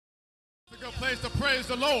Good place to praise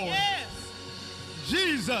the Lord. Yes.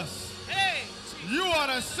 Jesus, Hey. you are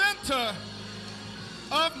the center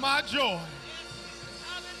of my joy.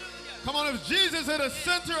 Hallelujah. Come on, if Jesus is the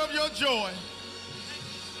center of your joy,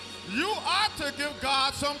 you ought to give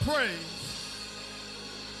God some praise.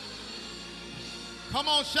 Come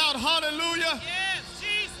on, shout hallelujah. Yes,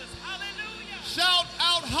 Jesus. Hallelujah. Shout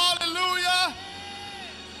out hallelujah.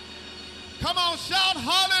 Come on, shout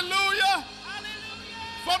hallelujah. Hallelujah.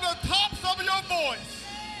 From the tops of your voice.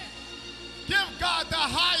 Give God the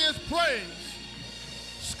highest praise.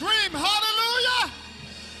 Scream hallelujah.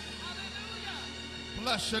 Hallelujah.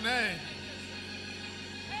 Bless your name.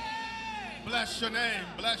 Hey. Bless your name.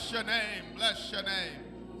 Bless your name. Bless your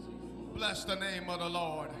name. Bless the name of the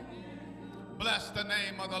Lord. Bless the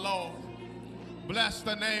name of the Lord. Bless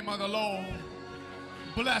the name of the Lord.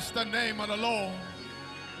 Bless the name of the Lord.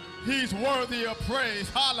 He's worthy of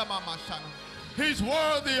praise. He's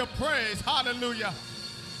worthy of praise. Hallelujah.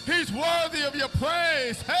 He's worthy of your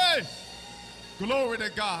praise. Hey. Glory to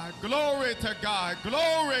God. Glory to God.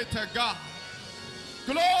 Glory to God.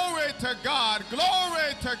 Glory to God.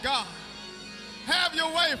 Glory to God. Have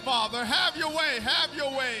your way, Father. Have your way. Have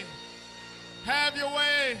your way. Have your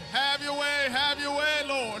way. Have your way. Have your way,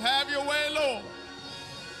 Lord. Have your way, Lord.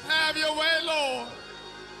 Have your way, Lord.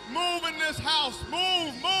 Move in this house.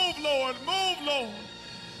 Move, move, Lord. Move, Lord.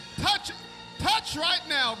 Touch right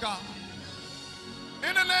now, God.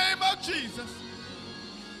 In the name of Jesus.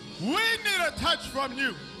 We need a touch from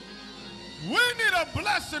you. We need a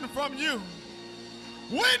blessing from you.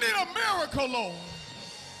 We need a miracle, Lord.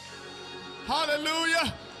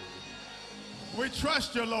 Hallelujah. We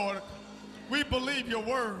trust you, Lord. We believe your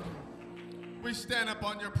word. We stand up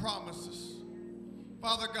on your promises.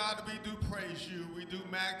 Father God, we do praise you. We do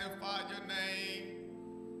magnify your name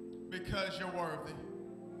because you're worthy.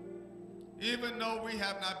 Even though we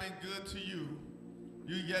have not been good to you,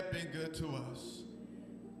 you yet been good to us.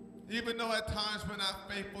 Even though at times we're not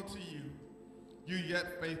faithful to you, you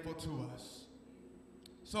yet faithful to us.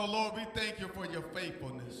 So Lord, we thank you for your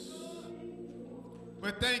faithfulness. We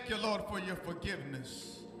thank you, Lord, for your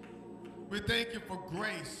forgiveness. We thank you for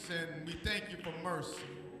grace and we thank you for mercy.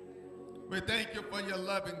 We thank you for your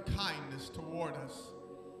loving kindness toward us.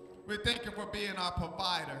 We thank you for being our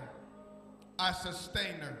provider, our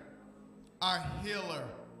sustainer, our healer,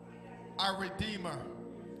 our redeemer,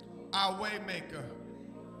 our waymaker.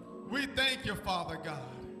 We thank you, Father God.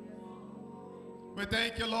 We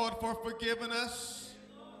thank you, Lord, for forgiving us,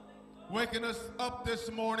 waking us up this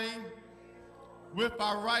morning with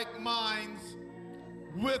our right minds,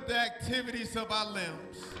 with the activities of our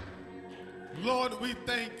limbs. Lord, we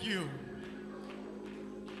thank you.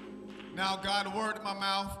 Now, God, a word in my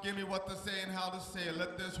mouth, give me what to say and how to say it.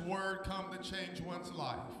 Let this word come to change one's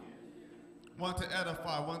life. One to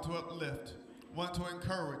edify, one to uplift, one to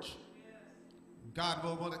encourage. God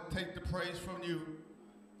will want to take the praise from you.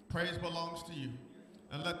 Praise belongs to you.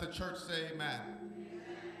 And let the church say amen.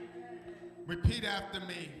 Repeat after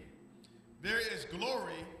me. There is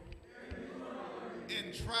glory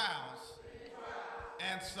in trials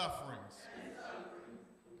and sufferings.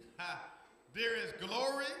 There is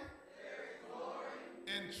glory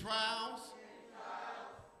in trials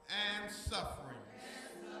and sufferings.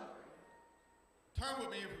 Turn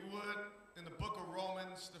with me, if you would, in the book of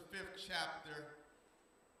Romans, the 5th chapter,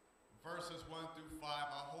 verses 1 through 5.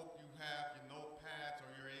 I hope you have your notepads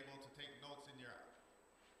or you're able to take notes in your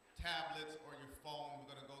tablets or your phone.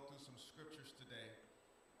 We're going to go through some scriptures today.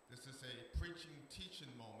 This is a preaching,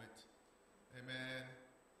 teaching moment. Amen.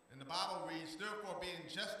 And the Bible reads, therefore being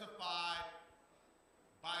justified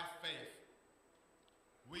by faith,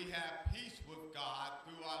 we have peace with God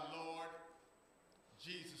through our Lord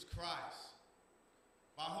Jesus Christ,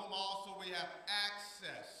 by whom also we have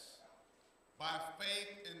access by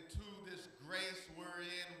faith into this grace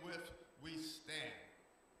wherein with we stand,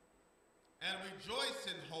 and rejoice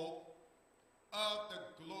in hope of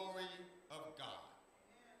the glory of God.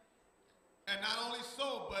 And not only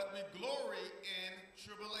so, but we glory in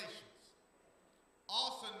tribulations,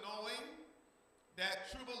 also knowing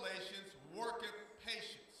that tribulations worketh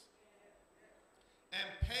patience, and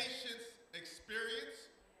patience experience,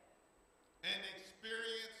 and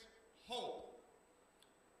experience hope.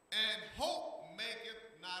 And hope maketh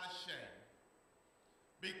not ashamed,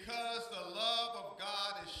 because the love of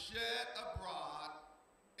God is shed abroad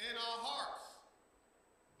in our hearts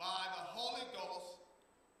by the Holy Ghost,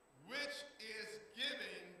 which is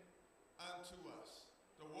given unto us.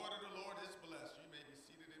 The word of the Lord is blessed. You may be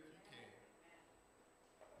seated if you can.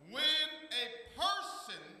 When a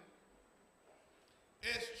person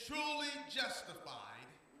is truly justified,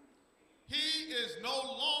 he is no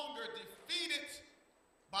longer defeated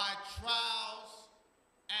by trials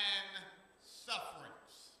and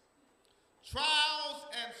sufferings. Trials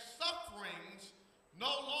and sufferings no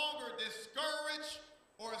longer discourage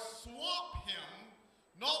or swamp him,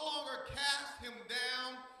 no longer cast him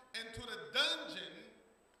down into the dungeon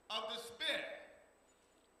of despair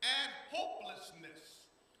and hopelessness.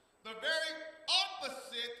 The very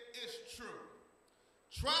opposite is true.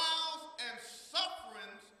 Trials and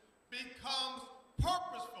sufferings becomes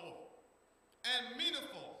purposeful and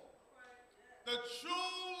meaningful. The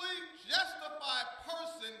truly justified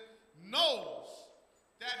person knows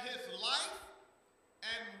that his life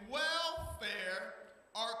and welfare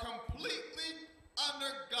are completely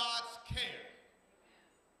under God's care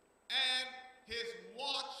and his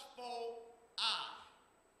watchful eye.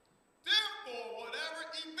 Therefore, whatever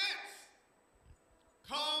events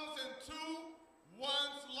comes into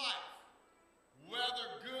one's life, whether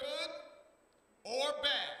good or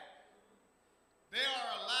bad, they are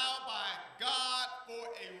allowed by God for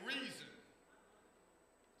a reason.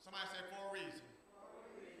 Somebody say for a reason.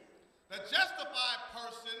 The justified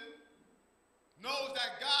person knows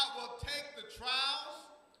that God will take the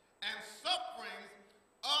trials and sufferings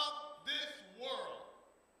of this world.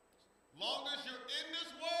 Long as you're in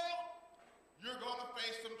this world, you're going to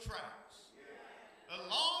face some trials. As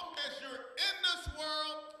long as you're in this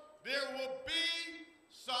world, there will be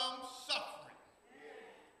some suffering.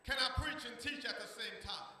 Can I preach and teach at the same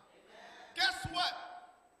time? Guess what?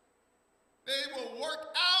 They will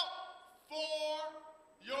work out for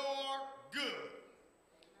your good.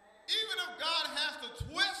 Even if God has to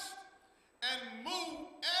twist and move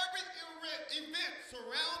every event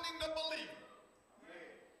surrounding the believer,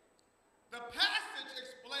 the passage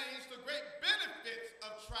explains the great benefits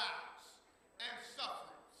of trials and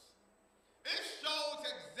sufferings. It shows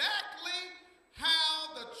exactly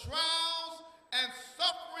how the trials and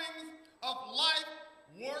sufferings of life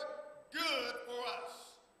work good for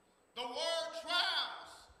us. The word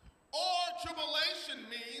trials or tribulation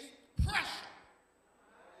means pressure,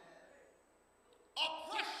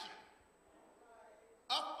 oppression,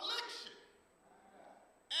 affliction,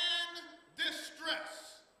 and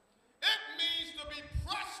distress. It means to be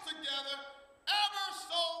pressed together ever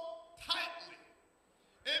so tightly.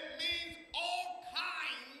 It means all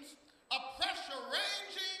kinds of pressure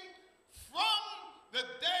ranging from the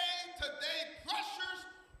day-to-day pressures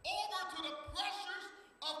over to the pressures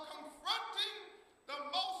of confronting the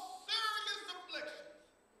most serious afflictions,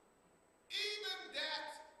 even that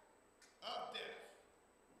of death.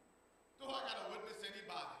 Do I got to witness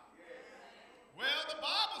anybody? Well, the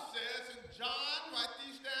Bible says in John, write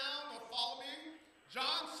these down or follow me,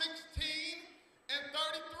 John 16 and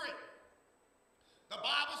 33. The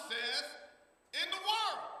Bible says, in the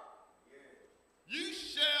world, you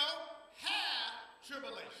shall have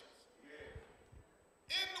tribulations.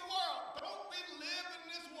 In the world, don't we live in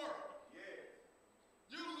this world?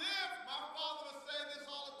 You live, my father would say this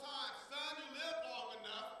all the time, son, you live long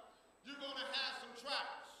enough, you're going to have some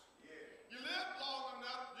trials. You live long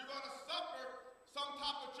enough, you're going to suffer some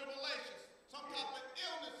type of tribulations, some type of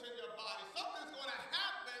illness in your body. Something's going to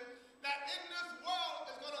happen that in this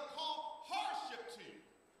world is going to cause hardship to you.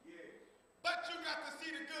 But you got to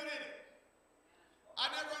see the good in it.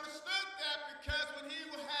 I never understood that because when he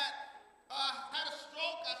had a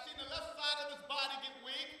stroke, I seen the left side of his body get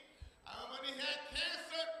weak. When he had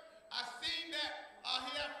cancer, I seen that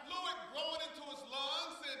he had fluid growing into his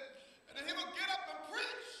lungs, and then he would get up and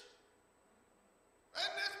preach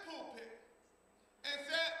in this pulpit and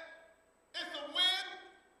said, it's a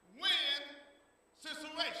win-win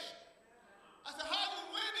situation. I said, how you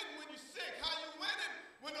winning when you're sick? How you winning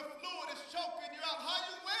when the fluid is choking you out? How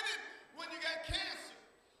you winning when you got cancer?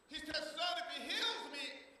 He said, son, if he heals me,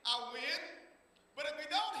 I win. But if he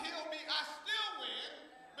don't heal me, I still win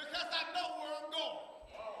because I know where I'm going.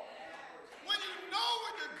 When you know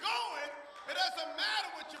where you're going, it doesn't matter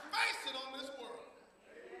what you're facing on this world.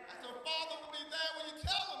 I said, Father will be there when you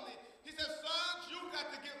tell me. He said, sons, you got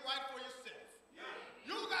to get right for yourself.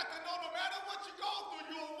 You got to know no matter what you go through,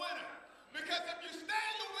 you're a winner. Because if you stay,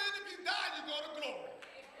 you win. If you die, you go to glory.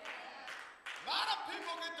 A lot of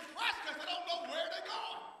people get depressed because they don't know where they're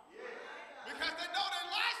going. Because they know their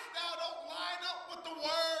lifestyle don't line up with the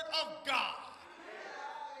word of God.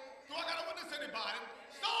 Do I got to witness anybody?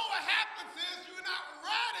 So what happens is you're not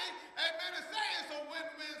ready, amen, to say it's a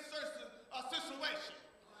win-win situation.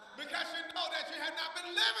 Because you know that you have not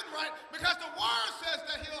been living right. Because the word says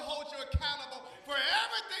that he'll hold you accountable for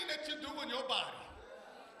everything that you do in your body.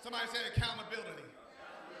 Somebody say accountability.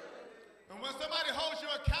 And when somebody holds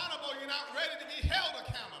you accountable, you're not ready to be held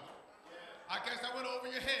accountable. I guess I went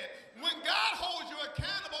over your head. When God holds you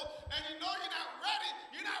accountable and you know you're not ready,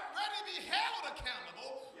 you're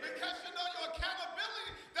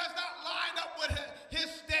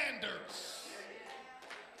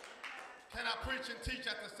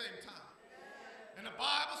same time. And the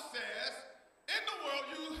Bible says, in the world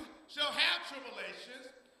you shall have tribulations.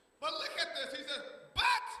 But look at this. He says,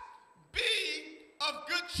 but be of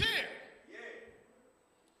good cheer.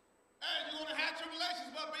 And you're going to have tribulations,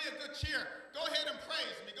 but be of good cheer. Go ahead and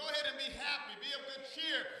praise me. Go ahead and be happy. Be of good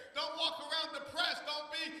cheer. Don't walk around depressed. Don't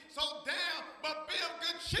be so down, but be of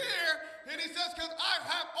good cheer. And he says, because I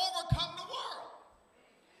have overcome the world.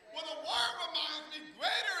 Well, the word reminds me,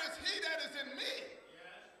 greater is he that is in me.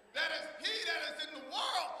 That is he that is in the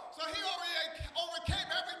world. So he already overcame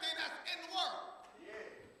everything that's in the world.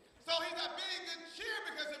 So he's not being good cheer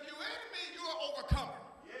because if you're in me, you are overcomer.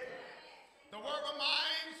 The word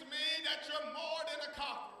reminds me that you're more than a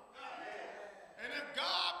conqueror. And if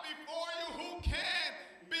God before you, who can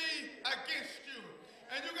be against you?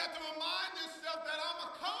 And you got to remind yourself that I'm a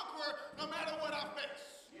conqueror no matter what I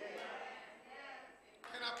face.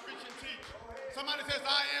 Can I preach and teach? Somebody says,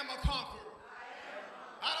 I am a conqueror.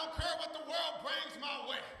 I don't care what the world brings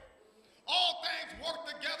my way. All things work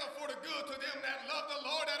together for the good to them that love the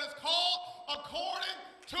Lord, that is called according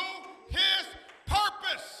to his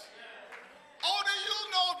purpose. Oh, do you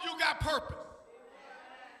know if you got purpose?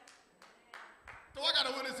 Do I got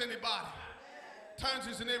to witness anybody? Turn to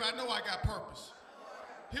your neighbor, I know I got purpose.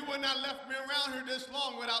 He would not left me around here this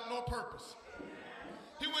long without no purpose.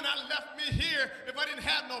 He would not left me here if I didn't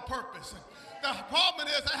have no purpose. The problem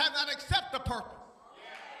is I have not accepted the purpose.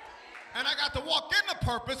 And I got to walk in the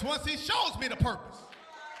purpose once he shows me the purpose.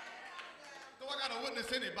 Do I got to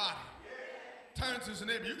witness anybody? Turn to your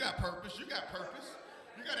neighbor, you got purpose, you got purpose.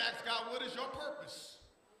 You got to ask God, what is your purpose?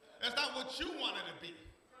 That's not what you wanted to be.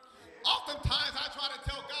 Oftentimes, I try to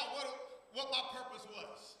tell God what my purpose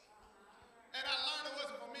was. And I learned it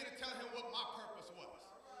wasn't for me to tell him what my purpose was.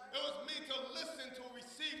 It was me to listen to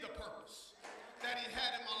receive the purpose that he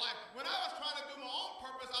had in my life. When I was trying to do my own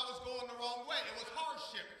purpose, I was going the wrong way. It was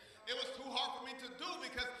hardship. It was too hard for me to do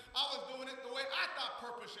because I was doing it the way I thought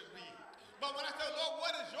purpose should be. But when I said, Lord,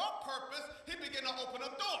 what is your purpose? He began to open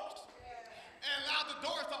up doors. And allowed the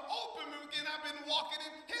doors to open me again. I've been walking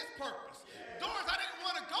in his purpose. Doors I didn't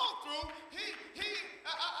want to go through, he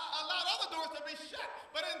allowed other doors to be shut.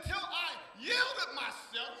 But until I yielded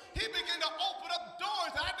myself, he began to open up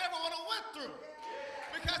doors that I never would have went through.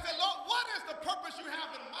 Because I said, Lord, what is the purpose you have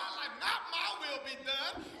in my life? Not my will be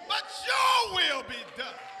done, but your will be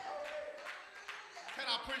done. Can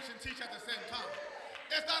I preach and teach at the same time?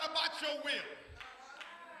 It's not about your will.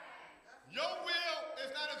 Your will is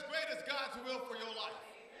not as great as God's will for your life.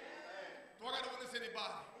 Do I got to witness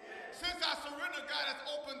anybody? Since I surrendered, God has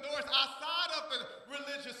opened doors outside of the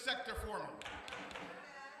religious sector for me.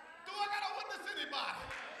 Do I got to witness anybody?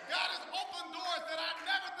 God has opened doors that I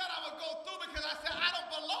never thought I would go through because I said, I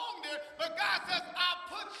don't belong there. But God says, I'll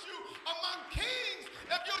put you among kings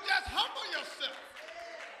if you just humble yourself.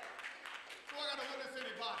 Do I got to witness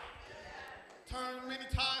anybody? Turn many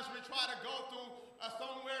times we try to go through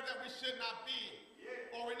somewhere that we should not be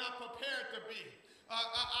or we're not prepared to be.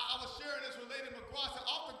 I was sharing this with Lady McGraw. Said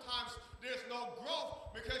oftentimes there's no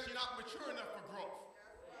growth because you're not mature enough for growth.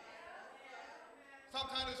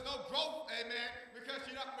 Sometimes there's no growth, amen, because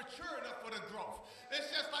you're not mature enough for the growth. It's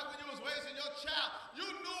just like when you was raising your child. You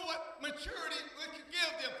knew what maturity could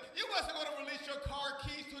give them. You wasn't going to release your car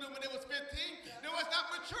keys to them when they was 15. They was not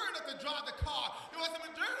mature enough to drive the car. It wasn't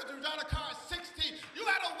mature enough to drive the car at 16. You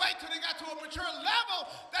had to wait till they got to a mature level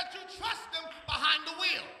that you trust them behind the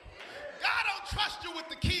wheel. God don't trust you with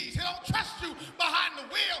the keys. He don't trust you behind the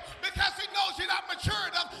wheel because he knows you're not mature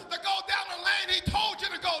enough to go down the lane he told you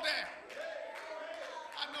to go down.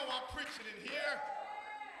 I know I'm preaching in here.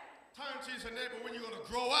 Turn to your neighbor, when you're going to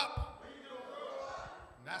grow up.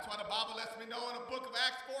 And that's why the Bible lets me know in the book of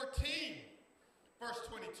Acts 14, verse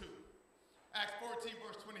 22. Acts 14,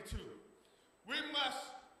 verse 22. We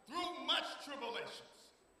must, through much tribulations,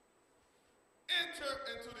 enter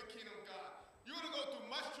into the kingdom of God. You're going to go through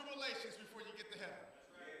much tribulations before you get to heaven.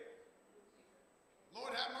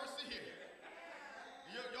 Lord, have mercy here.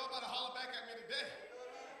 Y'all about to holler back at me today.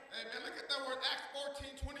 Amen. Look at that word, Acts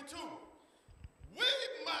 14:22. We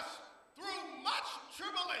must, through much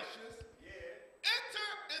tribulations, enter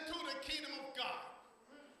into the kingdom of God.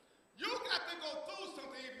 You got to go through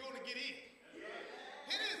something if you're going to get in.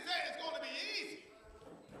 He didn't say it's going to be easy.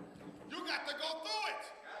 You got to go through it.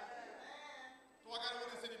 So I got to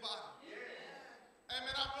witness anybody.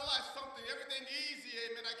 Amen. I realized something. Everything easy,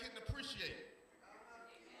 amen, I couldn't appreciate it.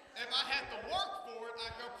 If I had to work for it,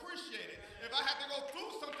 I could appreciate it. If I had to go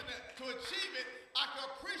through something to achieve it, I could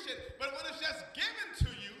appreciate it. But when it's just given to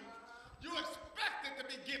you, you expect it to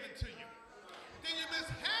be given to you. Then you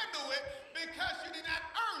mishandle it because you did not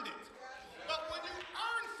earn it. But when you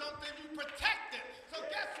earn something, you protect it. So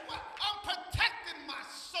guess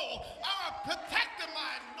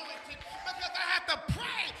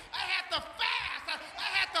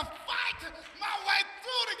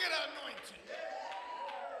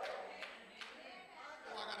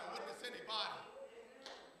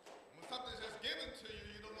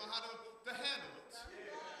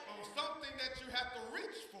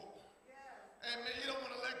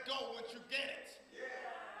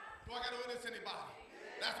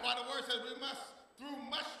That's why the word says we must, through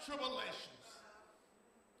much tribulations,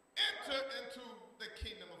 enter into the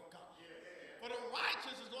kingdom of God. For the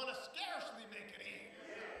righteous is going to scarcely make it in.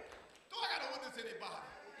 Do I got to witness anybody?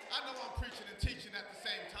 I know I'm preaching and teaching at the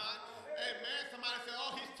same time. Amen. Somebody say,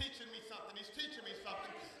 oh, he's teaching me something. He's teaching me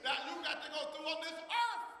something that you got to go through on this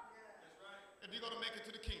earth if you're going to make it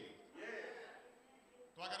to the kingdom.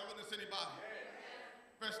 Do I got to witness anybody?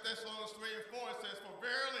 1 Thessalonians 3 and 4, it says, for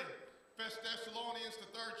verily, 1 Thessalonians, the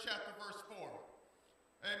 3rd chapter, verse 4.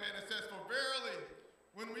 Amen. It says, for verily,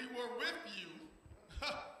 when we were with you,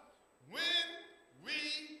 when we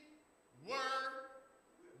were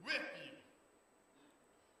with you,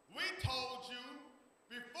 we told you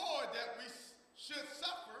before that we should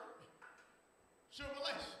suffer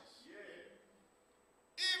tribulations,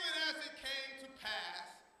 even as it came to pass,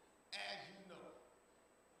 as you know.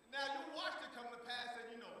 Now you watched it come to pass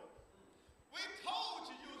and you know it. We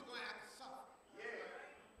told you you was going to have to suffer.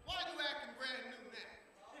 Why are you acting brand new now?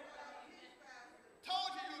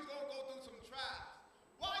 Told you you was going to go through some trials.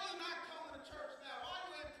 Why are you not coming to church now? Why are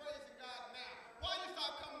you ain't praising God now? Why you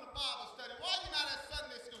stop coming to Bible study? Why you not at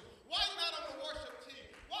Sunday school? Why you not on the worship team?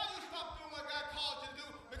 Why you stop doing what God called you to do?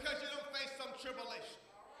 Because you don't face some tribulation.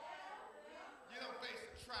 You don't face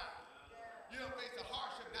a trial. You don't face a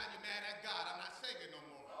hardship. Now you're mad at God. I'm not saying it no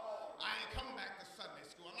more. I ain't coming back to Sunday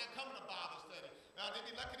school. I'm not coming to Bible study. Now they'd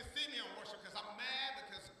be lucky to see me on worship because I'm mad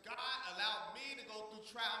because God allowed me to go through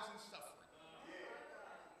trials and suffering.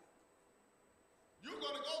 You're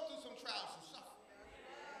going to go through some trials and suffering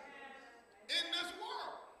in this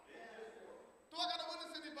world. Do I got to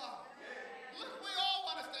witness anybody? Look, we all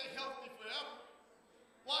want to stay healthy forever.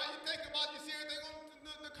 Why you think about, you see everything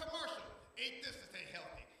on the commercial. Eat this to stay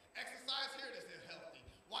healthy. Exercise here to stay healthy.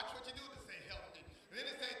 Watch what you do to stay healthy. And then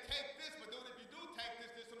they say, take this, but if you do take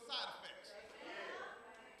this, there's some side effects.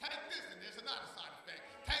 Take this, and there's another side effect.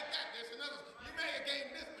 Take that, there's another. You may have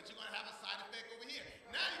gained this, but you're going to have a side effect over here.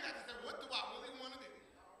 Now you got to say, what do I really want to do?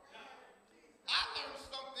 I learned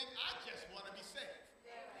something, I just want to be saved.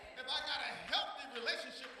 If I got a healthy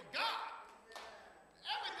relationship with God,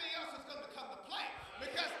 everything else is going to come to play.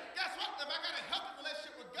 Because guess what? If I got a healthy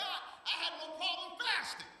relationship with God, I have no problem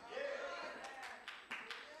fasting.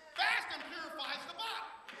 Fasting purifies the body.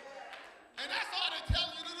 And that's all they tell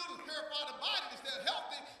you to do, to purify the body to stay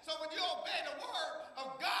healthy. So when you obey the word of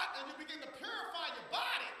God and you begin to purify your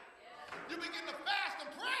body, you begin to fast and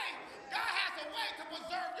pray, God has a way to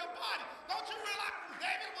preserve your body. Don't you realize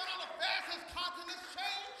David went on a fast, his countenance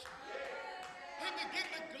changed? He began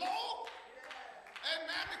to glow.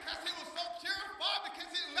 Amen, because he was so purified, because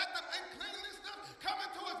he let the uncleanness come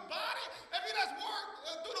into his body. If he does work,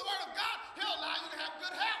 do the word of God, he'll allow you to have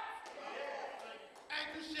good health. And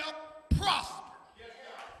you shall prosper.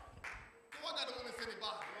 So I got to witness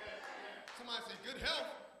anybody. Somebody say, good health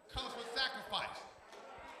comes with sacrifice.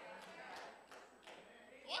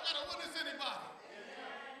 I got to witness anybody.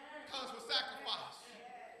 Comes with sacrifice.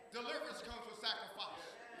 Deliverance comes with sacrifice.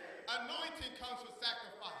 Anointing comes with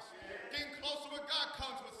sacrifice. Getting closer with God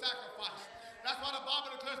comes with sacrifice. That's why the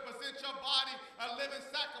Bible declares, present your body a living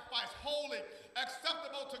sacrifice, holy,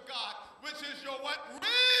 acceptable to God, which is your what?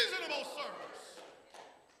 Reasonable service.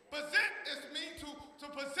 Present is mean to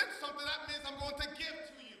present something. That means I'm going to give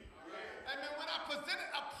to you. And then when I presented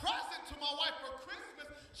a present to my wife for Christmas,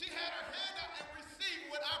 she had her hand up and received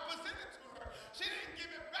what I presented to her. She didn't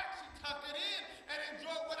give it back. She tucked it in and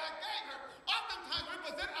enjoyed what I gave her. Oftentimes we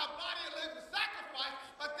present our body a living sacrifice,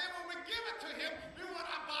 but then when we give it to him, we want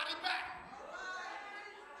our body back.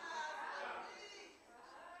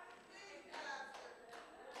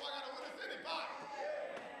 So I got to witness anybody.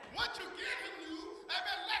 Once you give him you,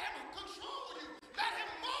 amen, let him control you. Let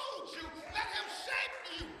him mold you. Let him shape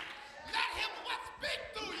you. Let him speak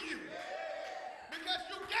through you. Because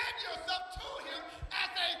you gave yourself to him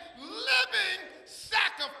as a living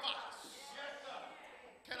sacrifice.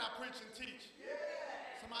 Can I preach and teach?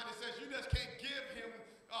 Somebody says you just can't give him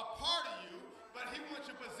a part of you, but he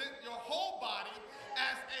wants you to present your whole body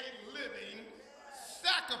as a living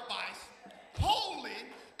sacrifice, holy,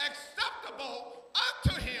 acceptable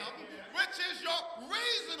unto him, which is your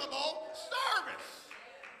reasonable service.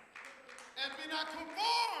 And be not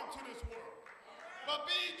conformed to this world, but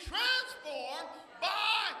be transformed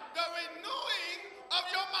by the renewing of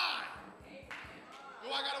your mind. Do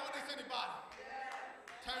I got to witness anybody?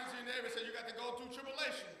 Turn to your neighbor and say, you got to go through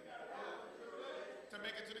tribulation to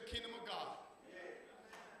make it to the kingdom of God.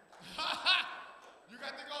 You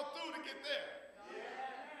got to go through to get there.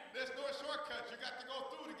 There's no shortcuts. You got to go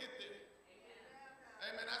through to get there.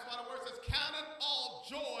 Amen. That's why the word says, count it all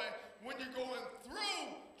joy when you're going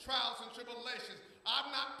through trials and tribulations. I've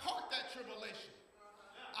not parked that tribulation.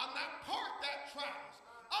 I'm not part that trials.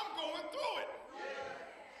 I'm going through it.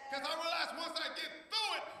 Because I realize once I get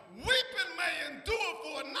through it, weeping may endure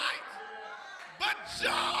for a night, but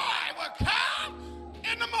joy will come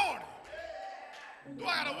in the morning. Do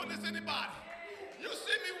I gotta witness anybody? You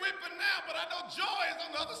see me weeping now, but I know joy is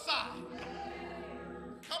on the other side.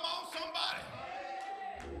 Come on, somebody.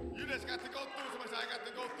 You just got to go through it. Somebody said, I got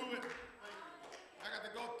to go through it. I got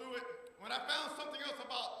to go through it. When I found something else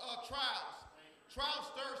about trials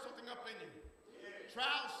stirs something up in you.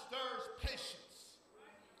 Trials stirs patience,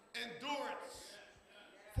 endurance,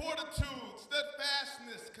 fortitude,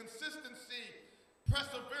 steadfastness, consistency,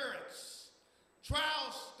 perseverance.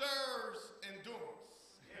 Trials stirs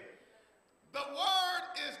endurance. The word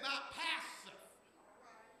is not passive.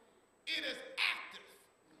 It is active.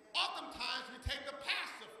 Oftentimes we take the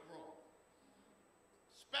passive role.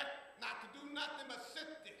 Expect not to do nothing but sit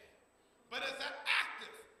there. But it's an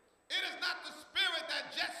active. It is not the spirit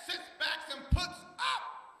that just sits back and puts up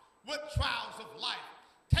with trials of life,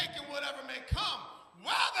 taking whatever may come.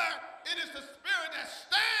 Rather, it is the spirit that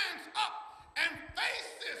stands up and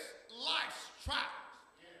faces life's trials.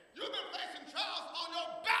 You've been facing trials on your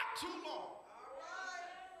back too long.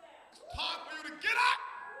 It's time for you to get up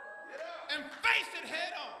and face it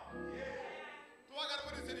head on. Do I got to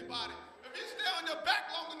witness anybody? If you stay on your back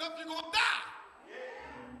long enough, you're going to die.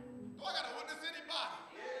 Do I got to witness anybody?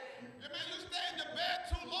 Yeah, man, you stay in your bed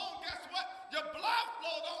too long, guess what? Your blood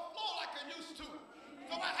flow don't flow like it used to.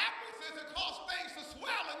 So what happens is it causes things to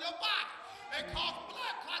swell in your body. It causes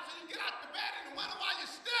blood clots and you get out the bed and wonder why you're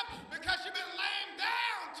stiff because you've been laying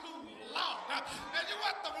down too long. And you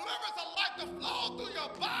want the rivers of life to flow through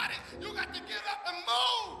your body. You got to get up and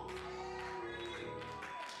move.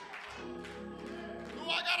 Do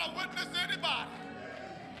I got to witness anybody?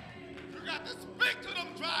 You got to speak to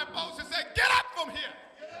them dry bones and say, get up from here.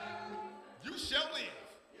 You shall live.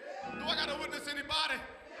 Do I got to witness anybody?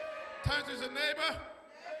 Turn to your neighbor.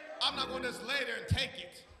 I'm not going to just lay there and take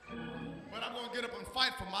it, but I'm going to get up and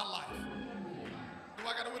fight for my life. Do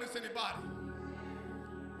I got to witness anybody?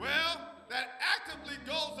 Well, that actively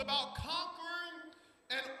goes about conquering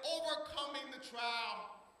and overcoming the trial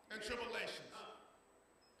and tribulations.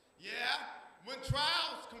 Yeah, when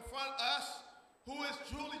trials confront us, who is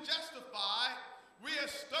truly justified, we are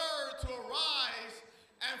stirred to arise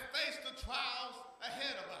and face the trials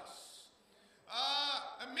ahead of us.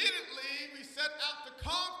 Immediately, we set out to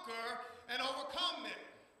conquer and overcome them.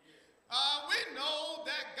 We know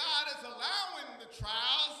that God is allowing the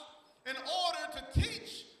trials in order to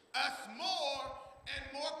teach us more and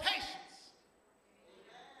more patience.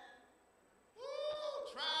 Woo,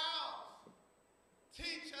 trials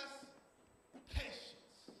teach us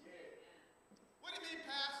patience. What do you mean,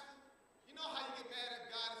 Pastor? You know how you get mad at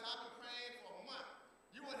God is I've been praying for a month.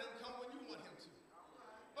 You want him to come when you want him to.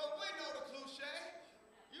 But we know the cliche.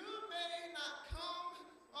 You may not come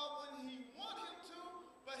when he want him to,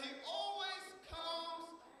 but he always comes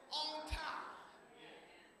on time.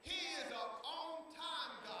 He is an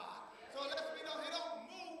on-time God. So it lets me know he don't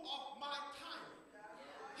move off my timing.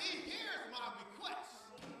 He hears my requests.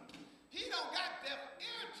 He don't got deaf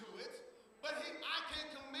ear to it, but I can't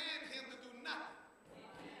command him to do nothing.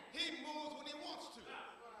 He moves when he wants to.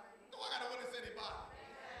 Do I got to witness anybody?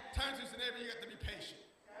 Turn to your neighbor, you got to be patient.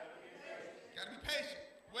 Got to be patient.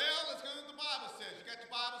 Well, let's go to what the Bible says. You got your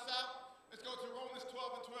Bibles out? Let's go to Romans 12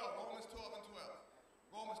 and 12. Romans 12 and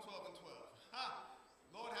 12. Romans 12 and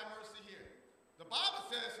 12. Lord have mercy here. The Bible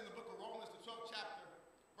says in the book of Romans, the 12th chapter,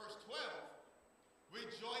 verse 12,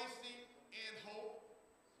 rejoicing in hope,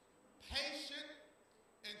 patient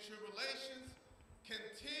in tribulations,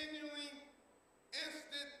 continuing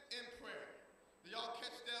instant in prayer. Do y'all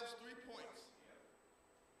catch those 3 points?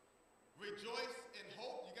 Rejoice in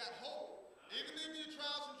hope. You got hope. Even in your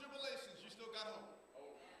trials and tribulations, you still got hope.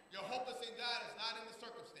 Your hope that's in God is not in the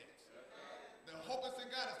circumstance. The hope that's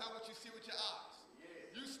in God is not what you see with your eyes.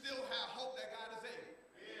 You still have hope that God is able.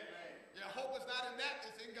 Your hope is not in that,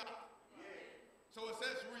 it's in God. So it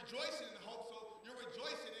says you're rejoicing in hope, so you're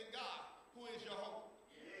rejoicing in God, who is your hope.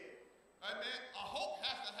 Amen. A hope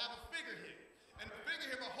has to have a figurehead. And the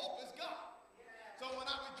figurehead of hope is God. So when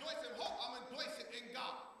I rejoice in hope, I'm rejoicing in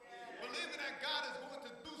God. Believing that God is going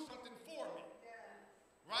to do something for me.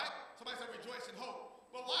 Right? Somebody said rejoice in hope.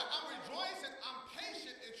 But while I'm rejoicing, I'm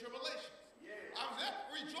patient in tribulations. I'm yet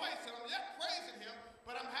rejoicing, I'm yet praising him,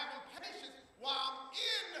 but I'm having patience while I'm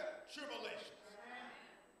in tribulations.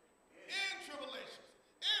 In tribulations.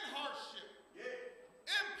 In hardship.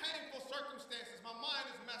 In painful circumstances. My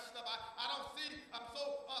mind is messed up. I don't see, I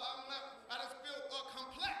just feel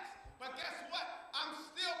complex. But guess what? I'm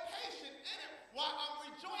still patient in it while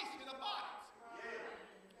I'm rejoicing about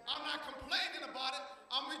it.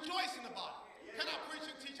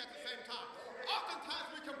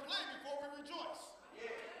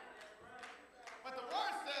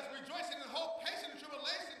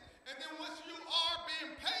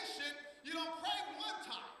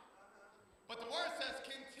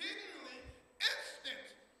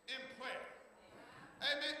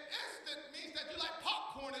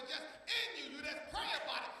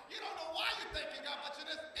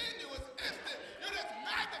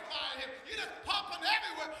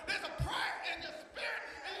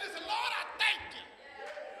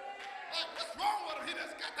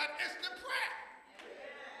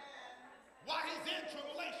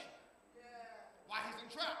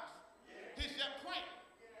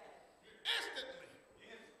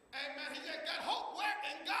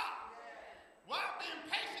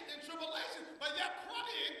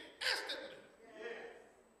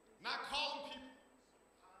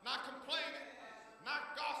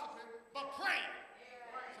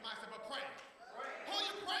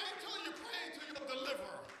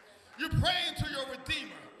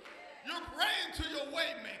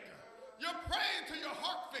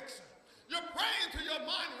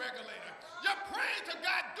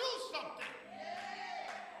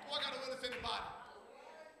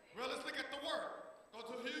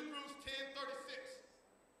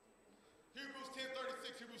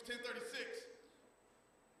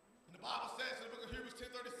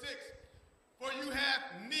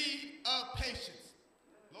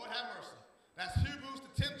 That's Hebrews,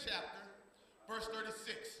 the 10th chapter, verse 36.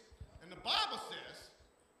 And the Bible says,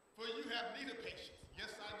 for you have need of patience.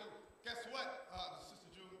 Yes, I do. Guess what, Sister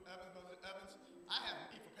June Evans, Brother Evans? I have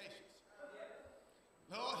need for patience.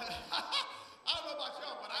 Lord, I don't know about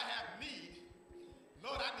y'all, but I have need.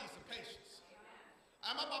 Lord, I need some patience.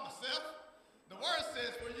 Am I by myself? The word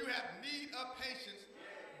says, for you have need of patience,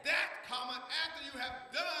 that, after you have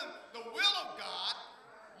done the will of God,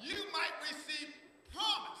 you might receive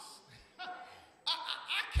promise.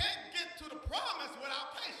 I can't get to the promise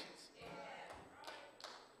without patience.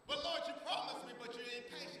 But Lord, you promised me, but you ain't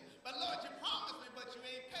patient. But Lord, you promised me, but you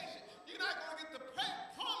ain't patient. You're not going to get the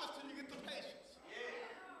promise till you get the patience.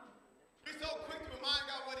 Be so quick to remind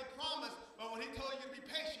God what he promised, but when he told you to be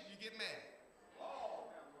patient, you get mad.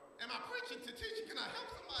 Am I preaching to teach you? Can I help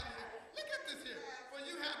somebody here? Look at this here. For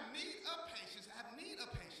you have need of patience. I have need of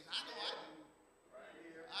patience. I know I do.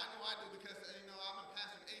 I know I do because, I've been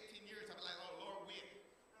pastoring 18 years. I've been like, oh, Lord, when?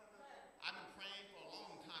 I've been praying for a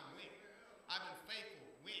long time. When? I've been faithful.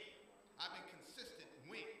 When? I've been consistent.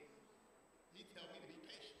 When? He tell me to be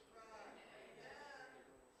patient.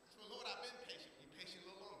 I said, Lord, I've been patient. Be patient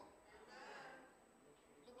a little longer.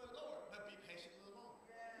 Lord, but be patient a little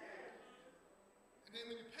longer. And then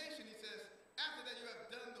when you're patient, he says, after that you have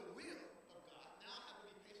done the will of God, now I have to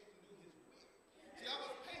be patient to do his will. See, I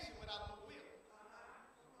was patient without the will.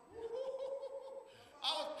 I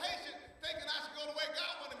was patient thinking I should go the way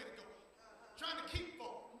God wanted me to go. Trying to keep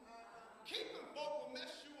folk. Keeping folk will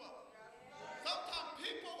mess you up. Sometimes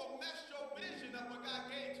people will mess your vision up what God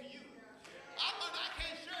gave to you. I learned I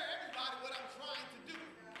can't share everybody what I'm trying to do.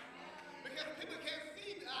 Because people can't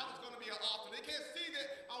see that I was going to be an author. They can't see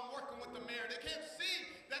that I'm working with the mayor. They can't see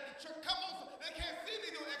that the church, they can't see me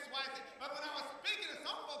do X, Y, Z. But when I was speaking,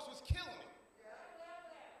 some folks was killing it.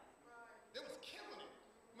 They was killing it.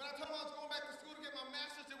 When I told them I was going back to school to get my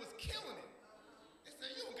master's, it was killing it. They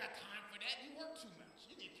said, you don't got time for that. You work too much.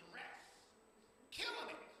 You need to rest. Killing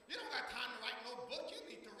it. You don't got time to write no book. You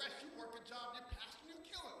need to rest. You work a job. You're pastoring. You're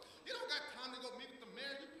killing it. You don't got time to go meet with the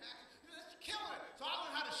mayor. You're pastoring. You're killing it. So I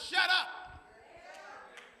learned how to shut up.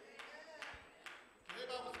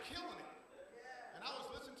 Everybody was killing it. And I was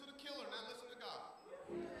listening to the killer, not listening to God.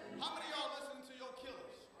 How many of y'all listening to your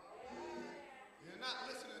killers? You're not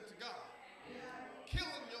listening to God.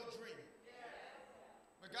 Killing your dream.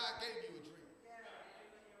 But God gave you a dream.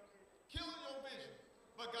 Killing your vision.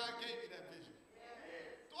 But God gave you that vision.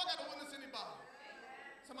 Do I got to witness anybody?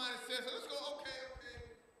 Somebody says, let's go, okay.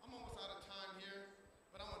 I'm almost out of time here,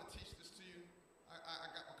 but I want to teach this to you. I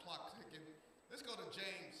got my clock ticking. Let's go to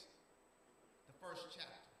James, the first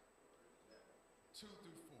chapter, 2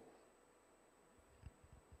 through 4.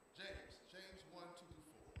 James 1, 2 through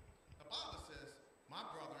 4. The Bible says, my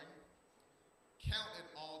brethren, count it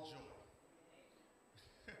all joy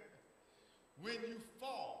when you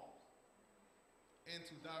fall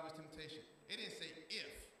into diverse temptation. It didn't say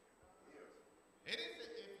if. It didn't say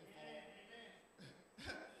if you fall.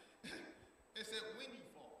 It said when you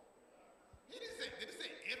fall. Did it say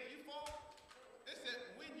if you fall? It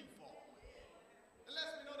said when you fall. It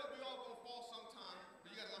lets me know that we all gonna fall sometime,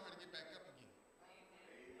 but you gotta learn how to get back up again.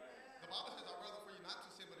 The Bible says, I'd rather for you not to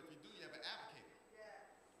sin, but if you do, you have an advocate.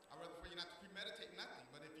 I'd rather for you not to premeditate nothing,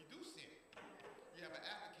 but if you do sin, you have an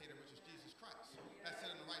advocate, which is Jesus Christ. That's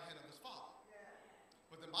sitting on the right hand of his Father.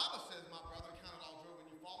 But the Bible says, my brother, count it all joy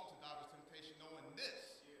when you fall into diverse temptation, knowing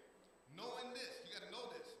this, you got to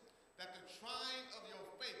know this, that the trying of your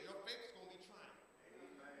faith is going to be trying.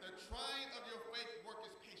 The trying of your faith work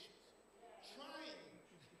is patience.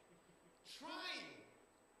 Trying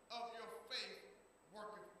of your faith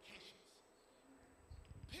work is patience.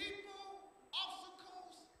 People,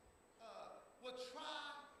 obstacles, will try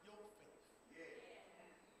your faith.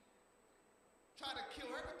 Try to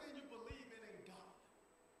kill everything you believe in God.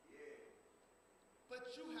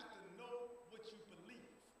 But you have to know what you believe.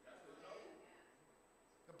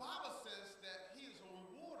 The Bible says that he is a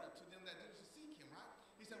rewarder to them that diligently seek him, right?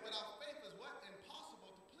 He said, without faith is what?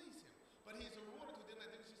 Impossible to please him. But he is a rewarder to them that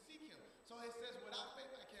diligently seek him. So he says, without faith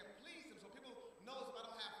I can't please him. So people knows if I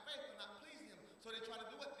don't have faith, I'm not pleasing him. So they try to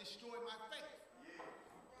do what? Destroy my faith.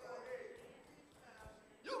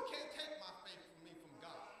 You can't take my faith from me, from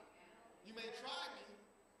God. You may try me.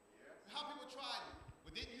 How people try you?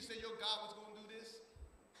 But didn't you say your God was going to do this?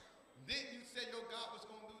 Didn't you say your God was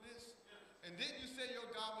going to do this? And didn't you say your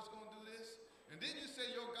God was going to do this? And didn't you say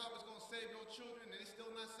your God was going to save your children and they're still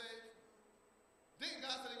not saved? Didn't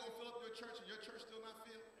God say they're going to fill up your church and your church still not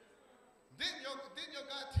filled? Didn't your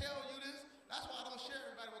God tell you this? That's why I don't share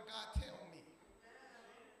everybody what God tell me.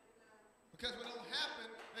 Because when it don't happen,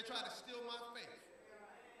 they try to steal my faith.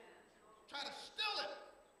 Try to steal it.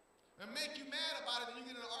 and make you mad about it, and you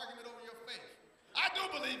get in an argument over your faith. I do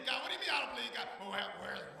believe God. What do you mean I don't believe God? Well,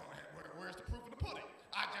 where's the proof of the pudding?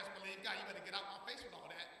 I just believe God. You better get out my face with all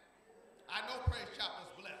that. I know Praise Chapel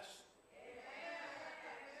is blessed.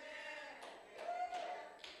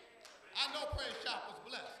 I know Praise Chapel is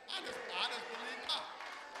blessed. I just believe God.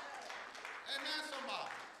 Amen,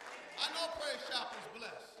 somebody. I know Praise Chapel is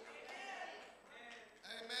blessed.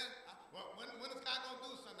 Amen. When is God going to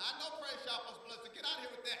do something? I know Praise Chapel is blessed. So get out of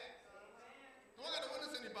here with that. Don't want to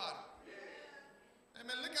witness anybody.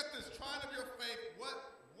 Amen. Look at this. Trying of your faith, what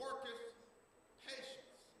worketh patience.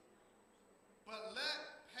 But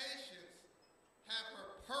let patience have her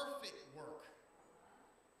perfect work,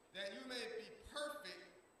 that you may be perfect,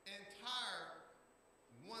 entire,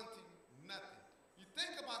 wanting nothing. You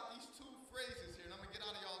think about these two phrases here, and I'm going to get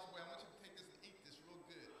out of y'all's way. I want you to take this and eat this real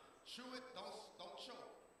good. Chew it, don't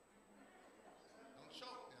choke. Don't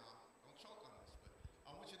choke now. Don't choke on this. But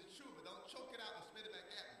I want you to chew it, but don't choke it out and spit it back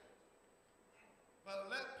at me. But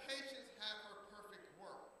let patience have her perfect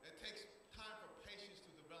work. It takes time for patience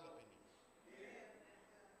to develop in you.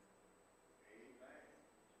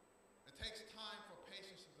 It takes time for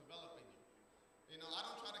patience to develop in you. You know, I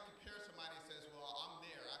don't try to compare somebody and says, well, I'm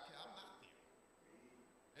there. I'm not there.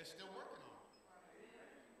 It's still working on me.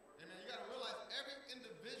 Amen. You got to realize every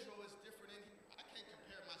individual is different in here. I can't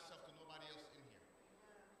compare myself to nobody else in here.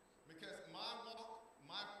 Because my walk,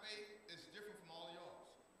 my faith is different from all of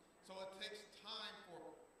y'all's. So it takes time for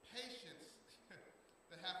patience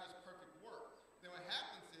to have its perfect work. Then what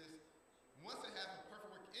happens is, once it has a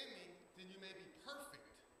perfect work in me, then you may be perfect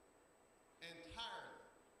entirely.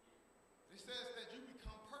 It says that you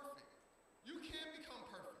become perfect. You can become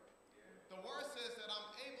perfect. The word says that I'm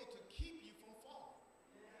able to keep you from falling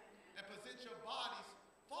and present your bodies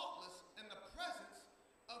faultless in the presence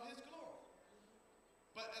of his glory.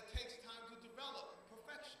 But it takes time to develop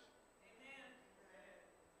perfection.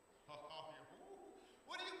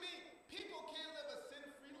 What do you mean? People can't live a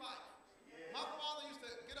sin-free life. My father used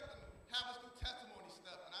to get up and have us do testimony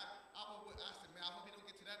stuff, and I said, man, I hope he don't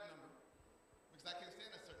get to that number, because I can't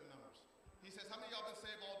stand at certain numbers. He says, how many of y'all been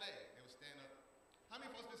saved all day? They would stand up. How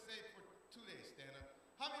many folks been saved for 2 days? Stand up.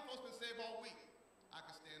 How many folks been saved all week? I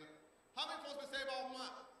can stand up. How many folks been saved all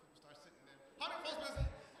month? People start sitting there. How many folks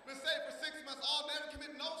been saved for 6 months, all never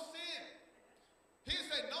commit no sin? He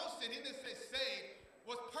didn't say no sin. He didn't say saved.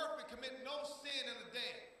 Was perfect, commit no sin in a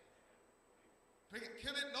day.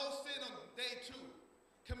 Commit no sin on day 2.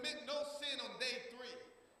 Commit no sin on day 3.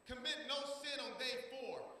 Commit no sin on day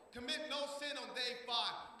 4. Commit no sin on day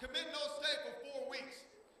 5. Commit no sin for 4 weeks.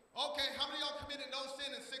 Okay, how many of y'all committed no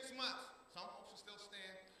sin in 6 months? Some folks will still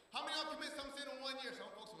stand. How many of y'all commit some sin in 1 year? Some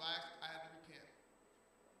folks will ask, I had to repent.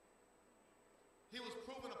 He was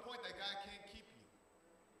proving a point that God can't keep you.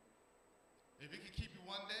 If he can keep you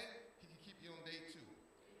 1 day, he can keep you on day 2.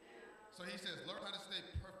 So he says, learn how to stay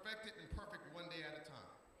perfected and perfect 1 day at a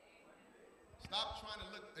time. Stop trying to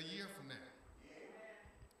look a year from now.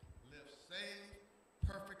 Live saved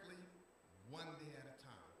perfectly 1 day at a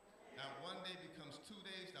time. That 1 day becomes 2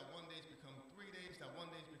 days. That 1 day becomes 3 days. That 1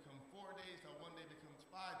 day becomes 4 days. That 1 day becomes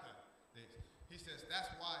 5 days. He says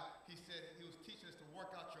that's why he said he was teaching us to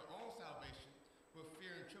work out your own salvation with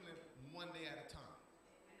fear and trembling 1 day at a time.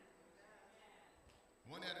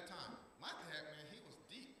 1 day at a time. My dad, man, he was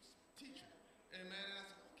deep teacher. And man, and I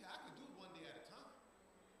said, okay, I can do 1 day at a time.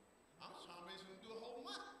 I'm trying to make sure to do a whole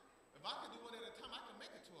month. If I can do 1 day at a time, I can make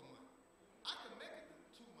it to a month. I can make it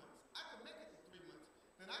to 2 months. I can make it to 3 months.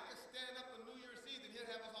 Then I can stand up on New Year's Eve, and he'll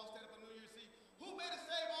have us all stand up on New Year's Eve. Who made it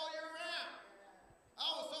save all year round? I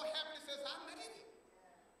was so happy he says, I made it.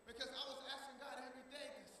 Because I was asking God every day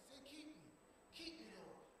to say, keep me,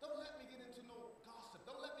 Lord. Don't let me get into no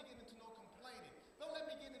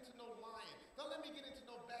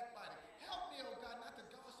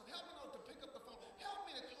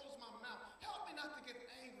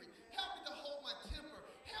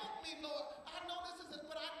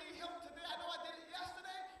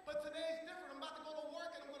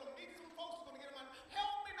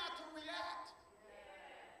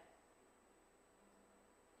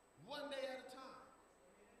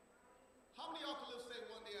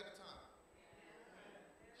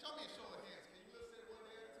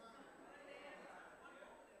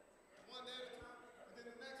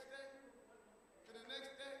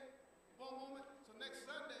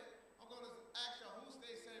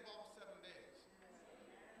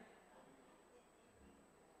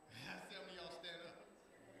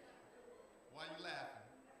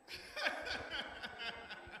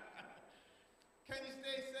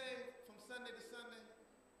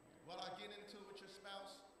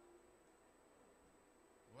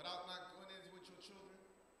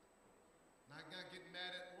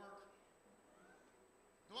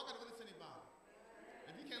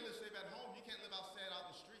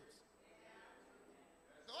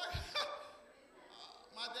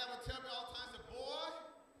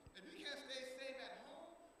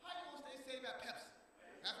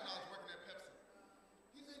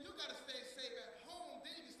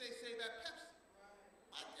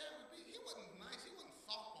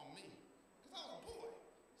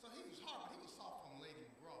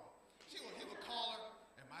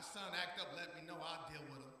I'll deal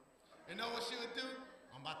with him. You know what she would do?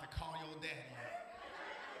 I'm about to call your daddy.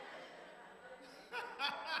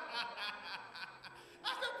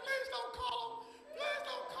 I said, please don't call him. Please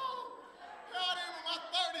don't call him. Here I am in my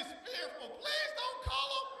 30s, fearful. Please don't call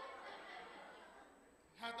him.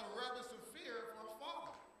 Had the reverence and fear for a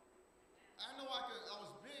father. I know I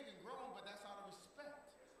was big and grown, but that's out of respect.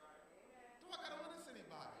 Do I got to witness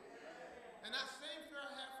anybody? And that same fear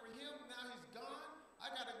I had for him, now he's gone, I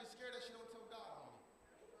got to be scared that she don't tell God on me.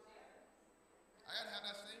 I got to have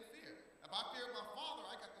that same fear. If I fear my father,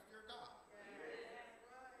 I got to fear God.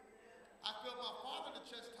 I feel my father to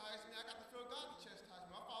chastise me, I got to feel God to chastise me.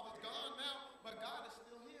 My father's gone now, but God is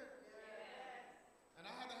still here. And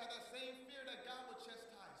I had to have that same fear that God would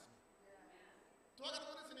chastise me. Do I got to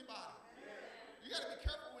witness anybody? You got to be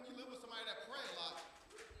careful when you live with somebody that pray a lot.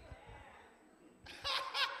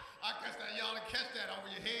 I guess that y'all will catch that over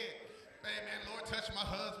your head. Amen. Lord, touch my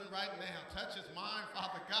husband right now. Touch his mind,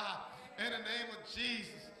 Father God, in the name of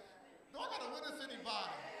Jesus. Do I got to witness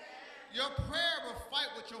anybody? Your prayer will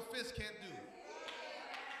fight what your fist can't do.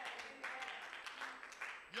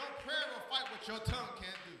 Your prayer will fight what your tongue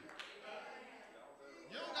can't do.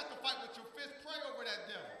 You don't got to fight with your fist. Pray over that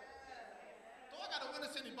devil. Do I got to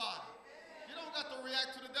witness anybody? You don't got to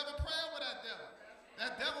react to the devil. Pray over that devil.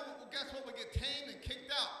 That devil, guess what, will get tamed and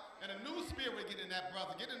kicked out. And a new spirit will get in that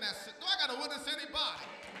brother, get in that sister. Do I got to witness anybody?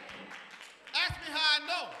 Ask me how I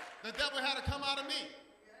know the devil had to come out of me.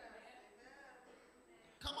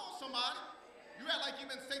 Come on, somebody. You act like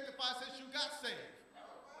you've been sanctified since you got saved.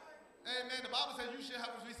 Amen. The Bible says you should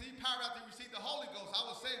have received power after you received the Holy Ghost. I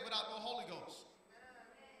was saved without no Holy Ghost.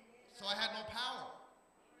 So I had no power.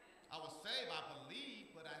 I was saved, I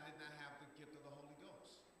believed, but I did not have the gift of the Holy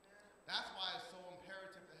Ghost. That's why it's so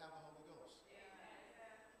imperative to have the Holy Ghost.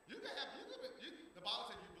 The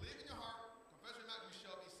Bible says you believe in your heart, confess your mouth, you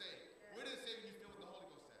shall be saved. Where did it say when you filled with the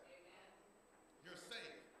Holy Ghost at? You're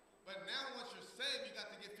saved. But now once you're saved, you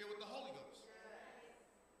got to get filled with the Holy Ghost.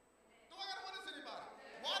 Do I got to witness anybody?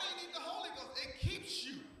 Why do you need the Holy Ghost? It keeps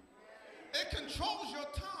you. It controls your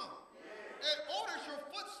tongue. It orders your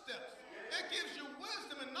footsteps. It gives you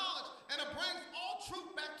wisdom and knowledge, and it brings all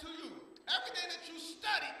truth back to you. Everything that you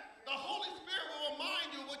study, the Holy Spirit will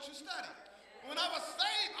remind you of what you studied. When I was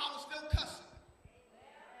saved, I was still cussing.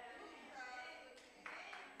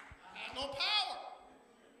 I had no power.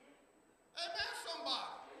 Amen,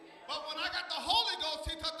 somebody. But when I got the Holy Ghost,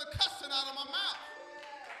 he took the cussing out of my mouth.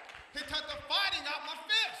 He took the fighting out my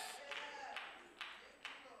fist.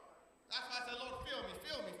 That's why I said, Lord, fill me,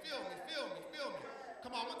 fill me, fill me, fill me, fill me.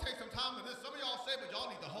 Come on, I'm going to take some time to this. Some of y'all say, but y'all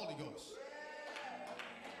need the Holy Ghost.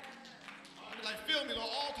 I'll be like, fill me, Lord,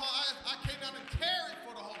 all time. I came down and tarried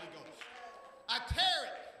for the Holy Ghost. I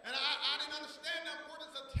tarried, and I didn't understand the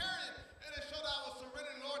importance of tarrying, and it showed that I was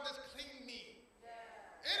surrendering, Lord, just clean me.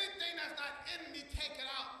 Anything that's not in me, take it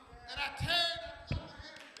out. And I tarried.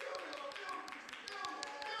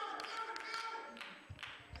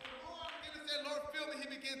 And the more I began to say, Lord, fill me, he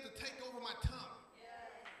began to take over my tongue.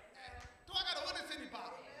 Do I got to witness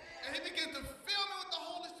anybody? And he began to fill me with the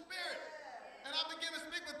Holy Spirit. And I began to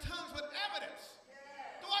speak with tongues with evidence.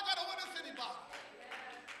 Do I got to witness anybody?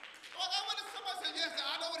 Do I got to witness somebody say, yes,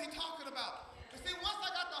 I know what he's talking about. You see, once I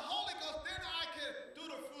got the Holy Ghost, then I could do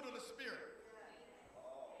the fruit of the Spirit.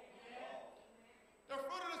 The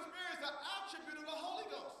fruit of the Spirit is an attribute of the Holy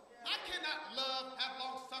Ghost. I cannot love, have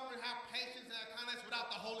long suffering, have patience, and have kindness without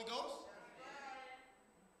the Holy Ghost.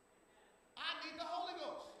 I need the Holy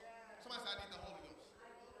Ghost. Somebody said, I need the Holy Ghost.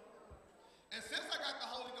 And since I got the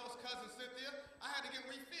Holy Ghost, cousin Cynthia, I had to get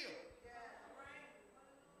refilled.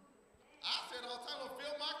 I said all the time, Lord,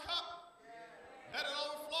 fill my cup. Let it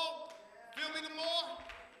overflow. Fill me the more.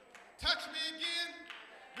 Touch me again.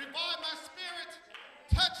 Revive my spirit.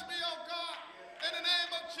 Touch me, oh God. In the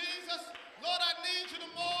name of Jesus. Lord, I need you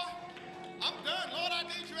the more. I'm done. Lord, I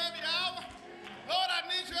need you every hour. Lord, I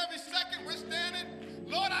need you every second we're standing.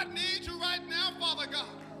 Lord, I need you right now, Father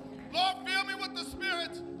God. Lord, fill me with the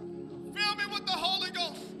Spirit. Fill me with the Holy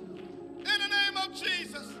Ghost. In the name of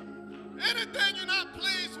Jesus. Anything you're not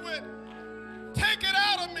pleased with, take it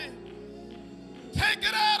out of me. Take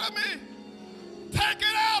it out of me. Take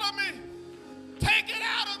it out of me. Take it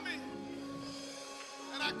out of me.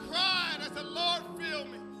 And I cried. I said, Lord, fill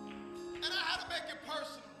me. And I had to make it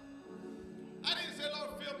personal. I didn't say,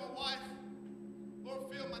 Lord, fill my wife.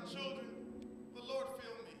 Lord, fill my children. But Lord,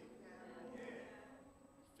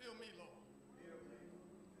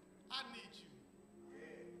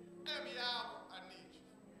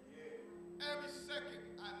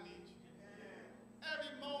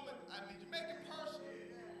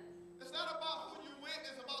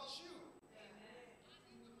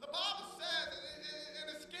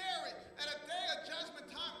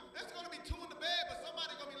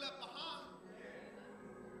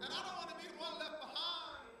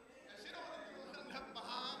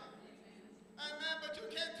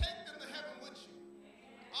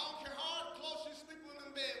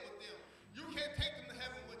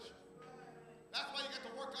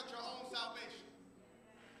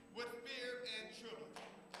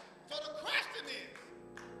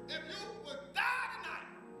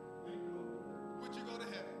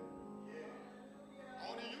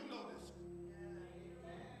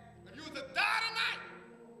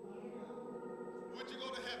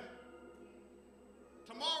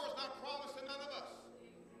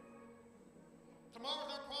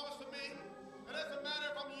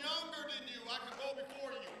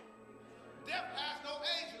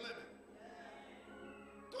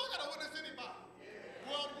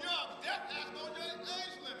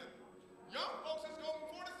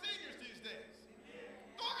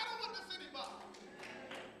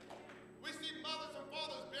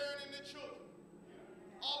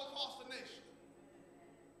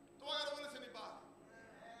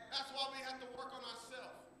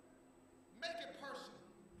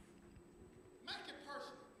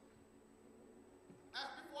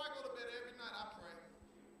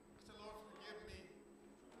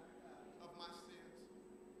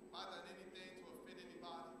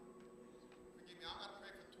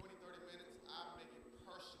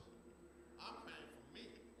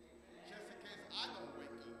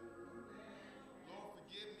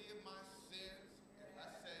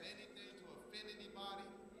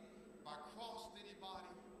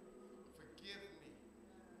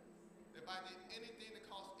 I did anything that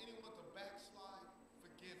caused anyone to backslide,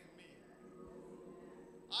 forgive me.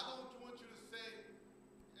 I don't want you to say,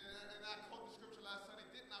 and I quote the scripture last Sunday,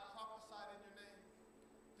 didn't I prophesy in your name?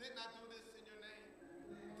 Didn't I do this in your name?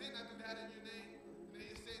 Didn't I do that in your name? And then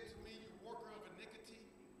he said to me, you worker of iniquity,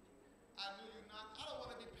 I knew you not. I don't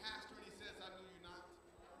want to be pastor and he says, I knew you not.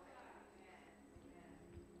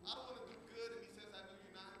 I don't want to do good and he says, I knew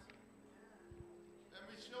you not. And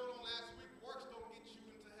we showed on last week, works don't get you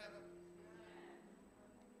into heaven.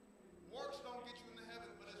 Works don't get you into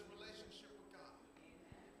heaven, but it's relationship with God.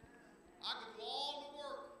 I could do all the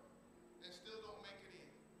work and still don't make it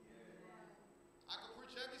in. I could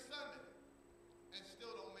preach every Sunday and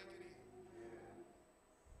still don't make it in.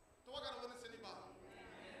 Do I got to witness anybody?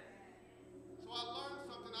 So I learned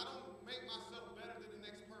something. I don't make myself better than the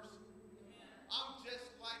next person. I'm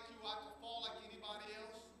just like you. I can fall like anybody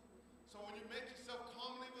else. So when you make yourself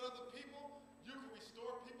commonly with other people, you can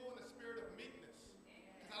restore people in the spirit of meekness.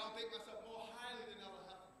 Because I don't think myself more highly than Elder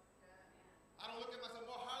Helen. I don't look at myself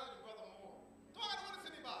more highly than Brother Moore. Do I got to witness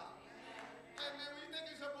anybody? Hey man, when you think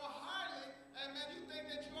of yourself more highly, hey man, you think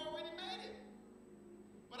that you already made it.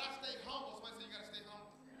 But I stay humble. Somebody say you got to stay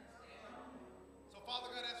humble. So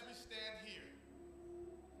Father God, as we stand here,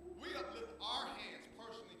 we uplift our hands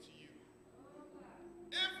personally to you.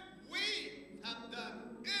 If we have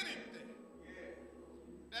done anything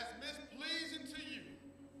that's mispleasing to you,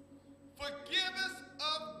 forgive us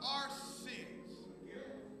of our sins.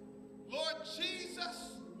 Lord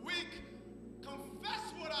Jesus, we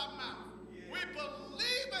confess with our mouth. We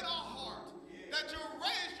believe in our heart that you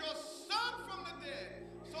raised your son from the dead.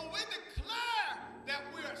 So we declare that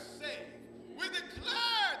we are saved. We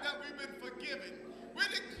declare that we've been forgiven. We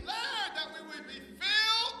declare that we will be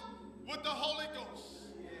filled with the Holy Ghost.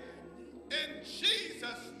 In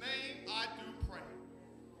Jesus' name I do pray.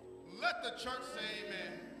 Let the church say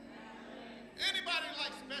amen. Anybody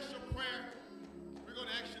like special prayer? We're going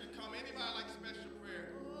to ask you to come. Anybody like special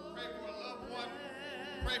prayer? Pray for a loved one.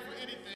 Pray for anything.